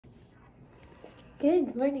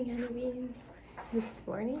Good morning, honeybees. This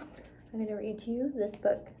morning, I'm going to read you this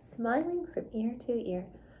book, Smiling from Ear to Ear,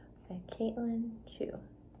 by Caitlin Chu.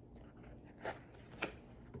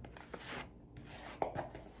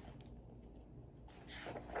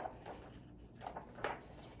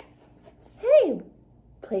 Hey,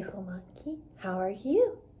 playful monkey, how are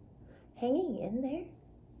you? Hanging in there?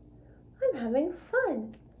 I'm having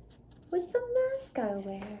fun with the mask I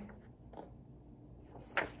wear.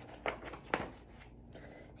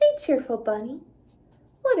 Hey, cheerful bunny,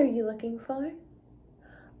 what are you looking for?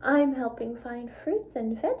 I'm helping find fruits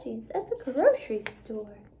and veggies at the grocery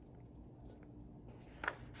store.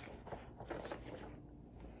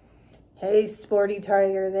 Hey, sporty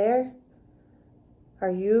tiger there. Are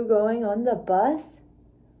you going on the bus?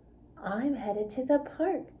 I'm headed to the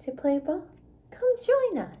park to play ball. Come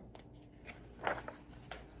join us.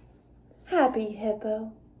 Happy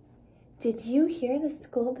hippo, did you hear the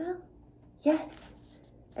school bell? Yes,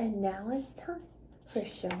 and now it's time for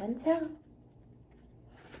show and tell.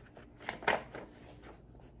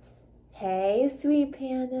 Hey, sweet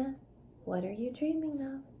panda, what are you dreaming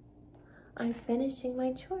of? I'm finishing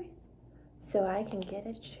my chores so I can get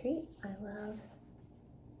a treat I love.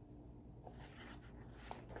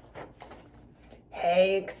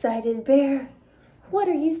 Hey, excited bear, what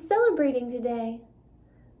are you celebrating today?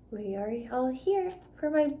 We are all here for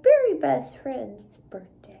my very best friend's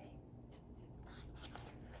birthday.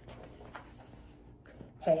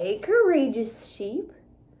 Hey, courageous sheep,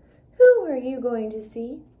 who are you going to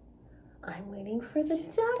see? I'm waiting for the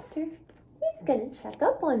doctor. He's going to check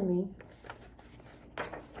up on me.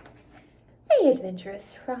 Hey,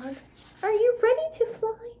 adventurous frog, are you ready to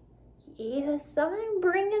fly? Yes, I'm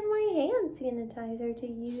bringing my hand sanitizer to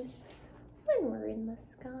use when we're in the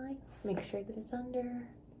sky. Make sure that it's under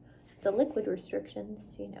the liquid restrictions,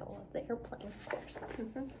 you know, of the airplane, of course.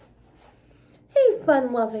 Hey,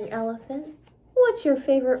 fun-loving elephant, what's your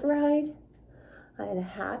favorite ride? I'm the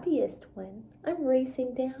happiest when I'm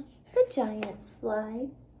racing down the giant slide.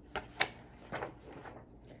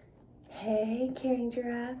 Hey, caring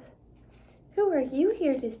giraffe, who are you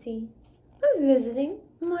here to see? I'm visiting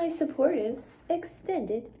my supportive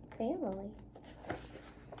extended family.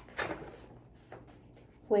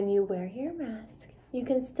 When you wear your mask, you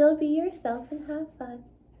can still be yourself and have fun.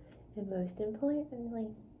 And most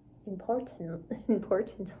importantly,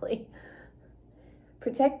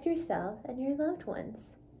 protect yourself and your loved ones.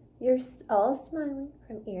 You're all smiling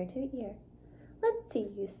from ear to ear. Let's see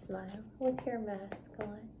you smile with your mask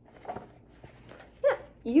on. Yeah,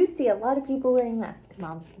 you see a lot of people wearing masks.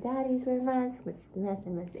 Moms and daddies wear masks. Miss Smith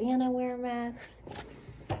and Miss Anna wear masks.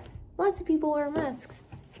 Lots of people wear masks.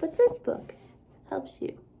 But this book helps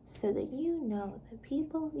you so that you know that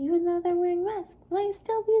people, even though they're wearing masks, might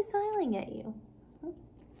still be smiling at you.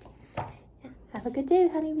 Yeah, have a good day,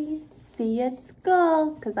 honeybees. See you at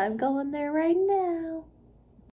school, because I'm going there right now.